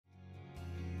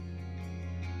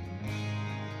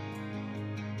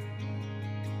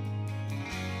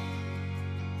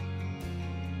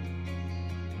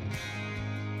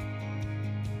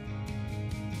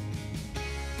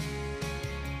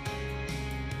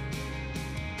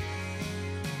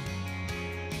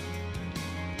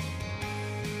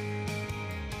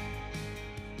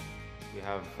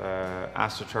have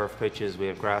AstroTurf pitches, we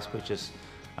have grass pitches,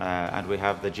 and we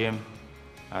have the gym,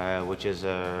 which is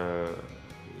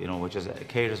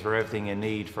caters for everything you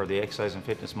need for the exercise and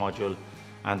fitness module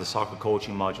and the soccer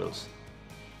coaching modules.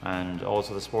 And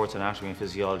also the sports anatomy and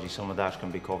physiology, some of that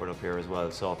can be covered up here as well.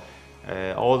 So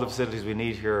all the facilities we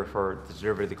need here for the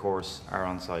delivery of the course are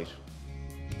on site.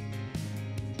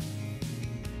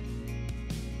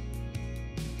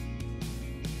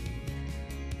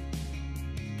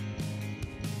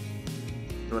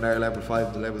 On our level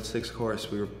 5, the level 6 course,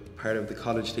 we were part of the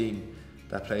college team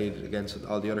that played against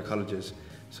all the other colleges.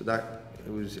 So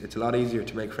it's a lot easier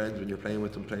to make friends when you're playing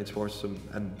with them, playing sports with them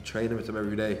and training with them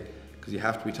every day, because you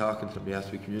have to be talking to them, you have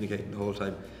to be communicating the whole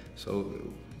time. So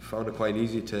we found it quite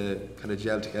easy to kind of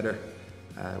gel together.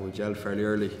 We gelled fairly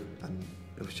early, and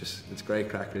it's great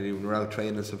crack really. When we're out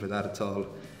training and stuff like that,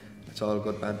 it's all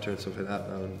good banter and stuff like that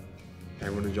now, and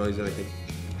everyone enjoys it, I think.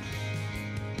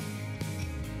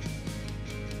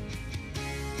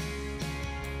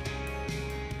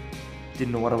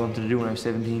 Didn't know what I wanted to do when I was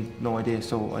 17, no idea,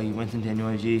 so I went into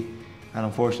NUIG, and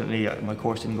unfortunately my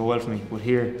course didn't go well for me, but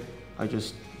here I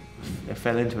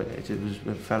fell into it.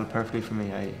 It fell perfectly for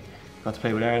me. I got to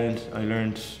play with Ireland, I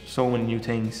learned so many new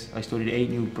things. I studied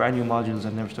 8 brand new modules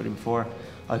I've never studied before.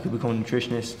 I could become a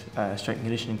nutritionist, a strength and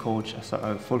conditioning coach,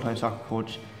 a full-time soccer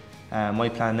coach. My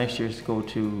plan next year is to go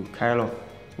to Carlow,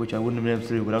 which I wouldn't have been able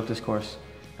to do without this course,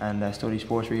 and study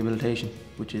sports rehabilitation,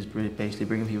 which is basically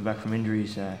bringing people back from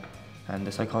injuries, and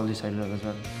the psychology side of it as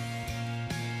well.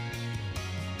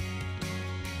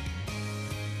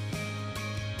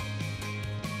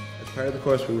 As part of the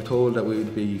course, we were told that we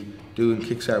would be doing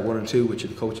Kickstart 1 and 2, which are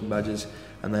the coaching badges,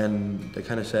 and then they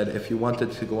kind of said if you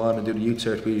wanted to go on and do the youth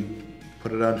cert, we'd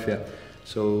put it on for you.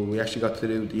 So we actually got to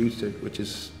do the youth cert, which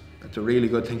is a really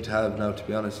good thing to have now, to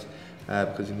be honest,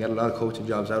 because you can get a lot of coaching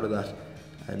jobs out of that,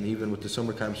 and even with the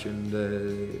summer camps during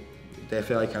the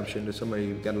FAI camps during the summer,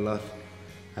 you get a lot.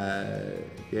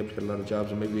 Be able to get a lot of jobs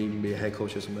and maybe even be a head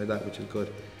coach or something like that, which is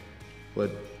good.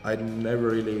 But I'd never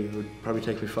really, it would probably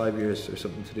take me 5 years or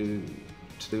something to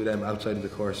do them outside of the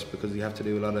course, because you have to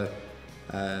do a lot of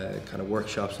kind of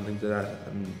workshops and things like that,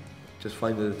 and just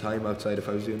finding the time outside. If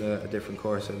I was doing a different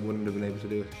course, I wouldn't have been able to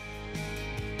do it.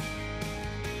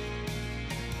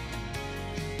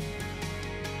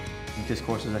 This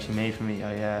course is actually made for me.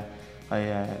 I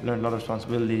learned a lot of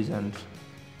responsibilities, and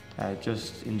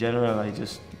just in general I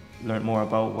just learned more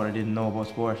about what I didn't know about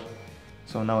sport.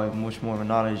 So now I have much more of a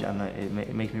knowledge, and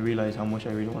it makes me realise how much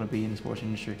I really want to be in the sports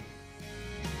industry.